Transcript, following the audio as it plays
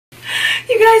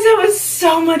You guys, that was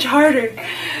so much harder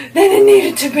than it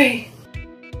needed to be.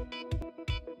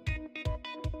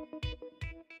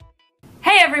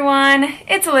 Hey everyone,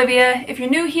 it's Olivia. If you're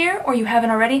new here or you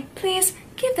haven't already, please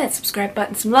give that subscribe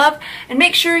button some love and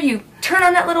make sure you turn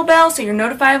on that little bell so you're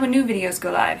notified when new videos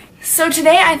go live. So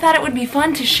today I thought it would be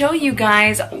fun to show you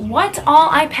guys what all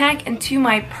I pack into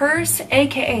my purse,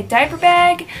 aka diaper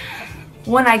bag,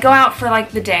 when I go out for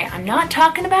like the day. I'm not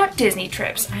talking about Disney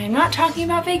trips. I am not talking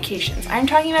about vacations. I'm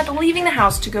talking about leaving the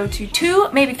house to go to 2,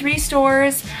 maybe 3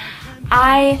 stores.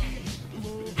 I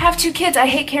have 2 kids. I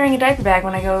hate carrying a diaper bag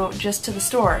when I go just to the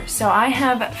store. So I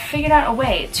have figured out a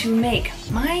way to make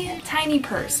my tiny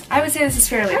purse. I would say this is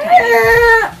fairly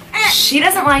tiny. She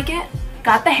doesn't like it.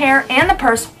 Got the hair and the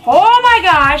purse. Oh my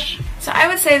gosh! So I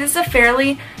would say this is a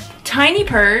fairly tiny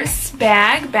purse,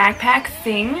 bag, backpack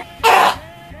thing.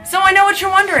 So I know what you're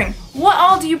wondering. What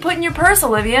all do you put in your purse,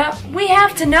 Olivia? We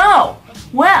have to know.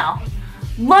 Well,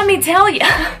 let me tell you.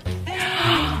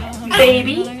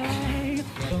 Baby,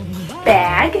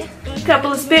 bag,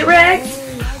 couple of spit rags,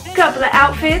 couple of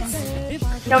outfits.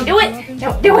 Don't do it.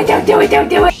 Don't do it. Don't do it. Don't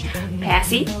do it.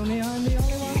 Passy.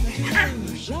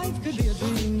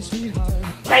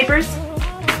 Diapers,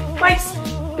 wipes,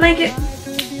 blanket,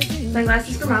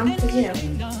 sunglasses for mom, because you know.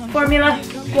 Formula,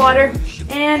 water,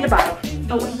 and a bottle.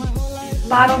 Oh wait.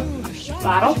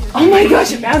 Bottle. Oh my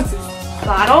gosh, it bounces.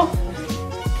 Bottle.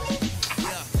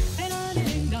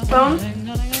 Phone.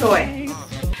 Toy.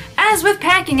 As with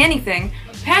packing anything,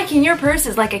 packing your purse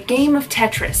is like a game of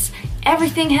Tetris.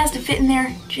 Everything has to fit in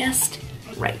there just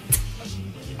right.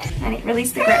 Honey,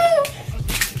 release the grip.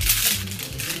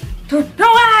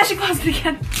 Oh, she closed it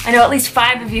again. I know at least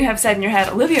 5 of you have said in your head,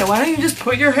 Olivia, why don't you just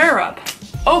put your hair up?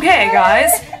 Okay,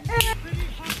 guys.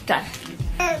 Done.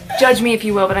 Judge me if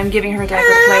you will, but I'm giving her a diaper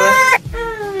to play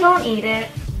with. Don't eat it.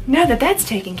 Now that that's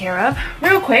taken care of,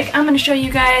 real quick, I'm going to show you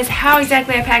guys how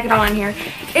exactly I pack it all in here.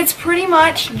 It's pretty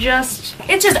much just,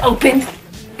 it's just open.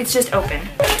 It's just open.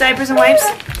 Diapers and wipes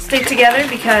stick together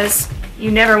because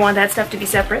you never want that stuff to be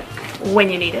separate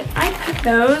when you need it. I put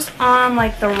those on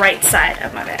like the right side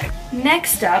of my bag.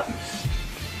 Next up,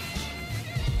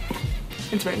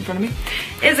 it's right in front of me,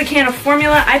 is a can of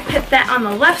formula. I put that on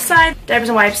the left side, diapers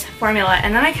and wipes, formula,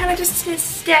 and then I kind of just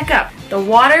stack up. The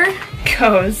water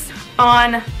goes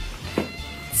on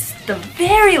the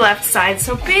very left side,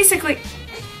 so basically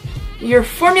your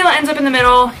formula ends up in the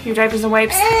middle, your diapers and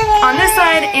wipes on this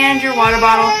side, and your water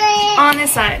bottle on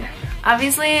this side.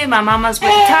 Obviously, my mama's with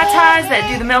the tatas that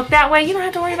do the milk that way. You don't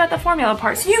have to worry about the formula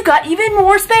part, so you've got even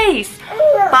more space.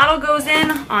 Bottle goes in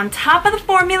on top of the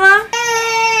formula.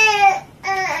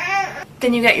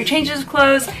 Then you got your changes of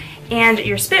clothes and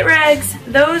your spit rags.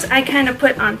 Those I kind of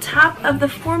put on top of the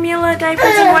formula,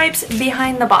 diapers and wipes,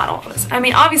 behind the bottles. I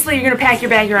mean, obviously you're going to pack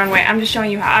your bag your own way. I'm just showing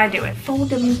you how I do it.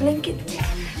 Fold the blanket,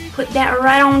 put that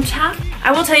right on top.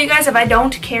 I will tell you guys, if I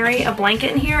don't carry a blanket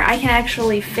in here, I can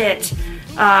actually fit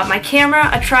my camera,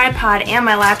 a tripod, and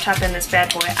my laptop in this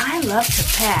bad boy. I love to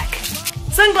pack.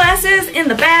 Sunglasses in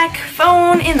the back,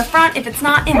 phone in the front. If it's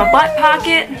not in my butt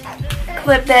pocket,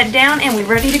 clip that down and we're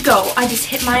ready to go. I just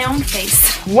hit my own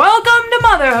face. Welcome to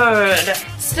motherhood.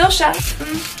 Still shut.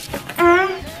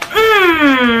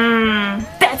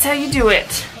 That's how you do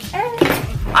it.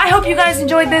 I hope you guys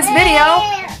enjoyed this video.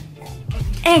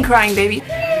 Ain't crying, baby.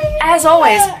 As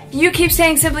always, you keep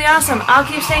staying simply awesome. I'll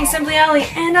keep staying simply Ollie,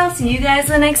 and I'll see you guys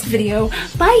in the next video.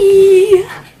 Bye.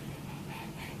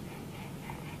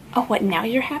 Oh, what? Now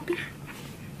you're happy?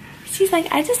 She's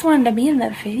like, I just wanted to be in the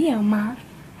video, Ma.